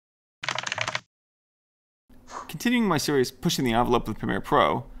Continuing my series Pushing the Envelope with Premiere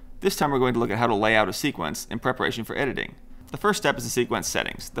Pro, this time we're going to look at how to lay out a sequence in preparation for editing. The first step is the sequence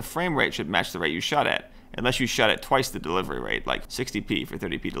settings. The frame rate should match the rate you shot at, unless you shot at twice the delivery rate, like 60p for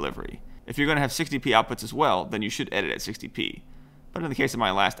 30p delivery. If you're going to have 60p outputs as well, then you should edit at 60p. But in the case of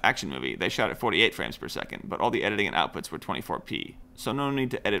my last action movie, they shot at 48 frames per second, but all the editing and outputs were 24p, so no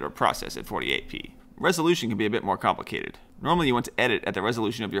need to edit or process at 48p. Resolution can be a bit more complicated. Normally you want to edit at the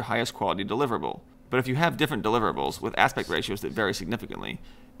resolution of your highest quality deliverable, but if you have different deliverables with aspect ratios that vary significantly,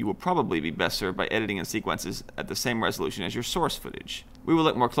 you will probably be best served by editing in sequences at the same resolution as your source footage. We will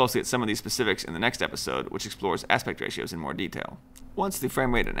look more closely at some of these specifics in the next episode, which explores aspect ratios in more detail. Once the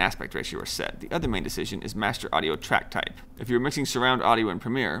frame rate and aspect ratio are set, the other main decision is master audio track type. If you're mixing surround audio in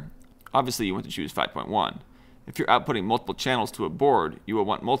Premiere, obviously you want to choose 5.1. If you're outputting multiple channels to a board, you will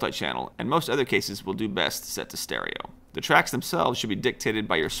want multi-channel, and most other cases will do best set to stereo. The tracks themselves should be dictated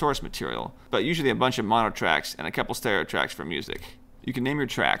by your source material, but usually a bunch of mono tracks and a couple stereo tracks for music. You can name your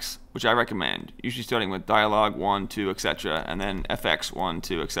tracks, which I recommend, usually starting with dialogue 1, 2, etc., and then FX 1,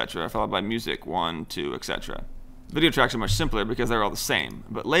 2, etc., followed by music 1, 2, etc. Video tracks are much simpler because they're all the same,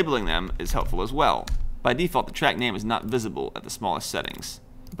 but labeling them is helpful as well. By default, the track name is not visible at the smallest settings,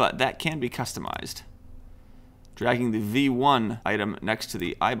 but that can be customized. Dragging the V1 item next to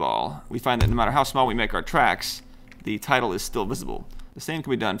the eyeball, we find that no matter how small we make our tracks, the title is still visible. The same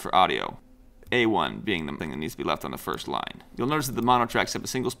can be done for audio, A1 being the thing that needs to be left on the first line. You'll notice that the mono tracks have a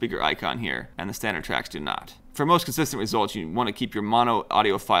single speaker icon here, and the standard tracks do not. For most consistent results, you want to keep your mono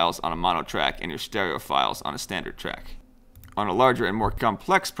audio files on a mono track and your stereo files on a standard track. On a larger and more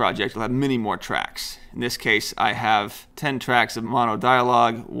complex project, you'll have many more tracks. In this case, I have 10 tracks of mono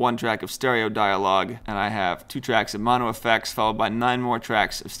dialogue, 1 track of stereo dialogue, and I have 2 tracks of mono effects, followed by 9 more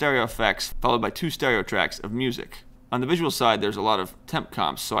tracks of stereo effects, followed by 2 stereo tracks of music. On the visual side, there's a lot of temp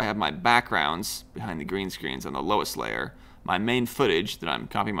comps, so I have my backgrounds behind the green screens on the lowest layer, my main footage that I'm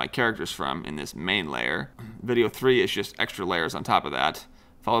copying my characters from in this main layer. Video 3 is just extra layers on top of that,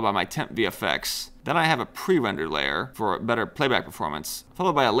 followed by my temp VFX. Then I have a pre-render layer for better playback performance,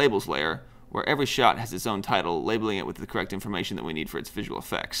 followed by a labels layer where every shot has its own title, labeling it with the correct information that we need for its visual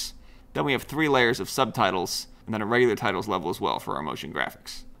effects. Then we have 3 layers of subtitles, and then a regular titles level as well for our motion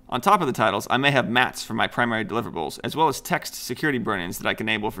graphics. On top of the titles, I may have mats for my primary deliverables, as well as text security burn-ins that I can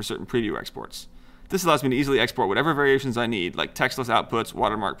enable for certain preview exports. This allows me to easily export whatever variations I need, like textless outputs,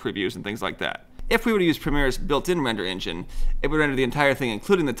 watermark previews, and things like that. If we were to use Premiere's built-in render engine, it would render the entire thing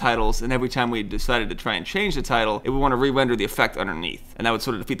including the titles, and every time we decided to try and change the title, it would want to re-render the effect underneath, and that would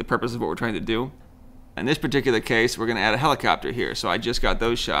sort of defeat the purpose of what we're trying to do. In this particular case, we're going to add a helicopter here, so I just got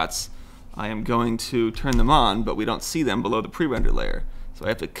those shots. I am going to turn them on, but we don't see them below the pre-render layer. So I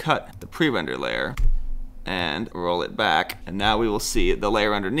have to cut the pre-render layer and roll it back, and now we will see the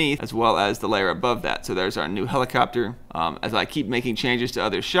layer underneath as well as the layer above that. So there's our new helicopter. As I keep making changes to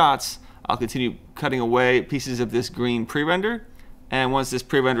other shots, I'll continue cutting away pieces of this green pre-render, and once this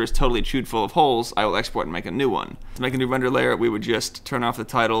pre-render is totally chewed full of holes, I will export and make a new one. To make a new render layer, we would just turn off the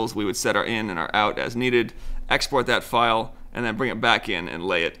titles, we would set our in and our out as needed, export that file, and then bring it back in and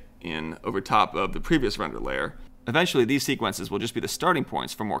lay it in over top of the previous render layer. Eventually, these sequences will just be the starting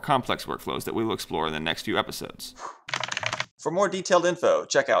points for more complex workflows that we will explore in the next few episodes. For more detailed info,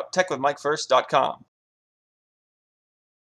 check out techwithmikefirst.com.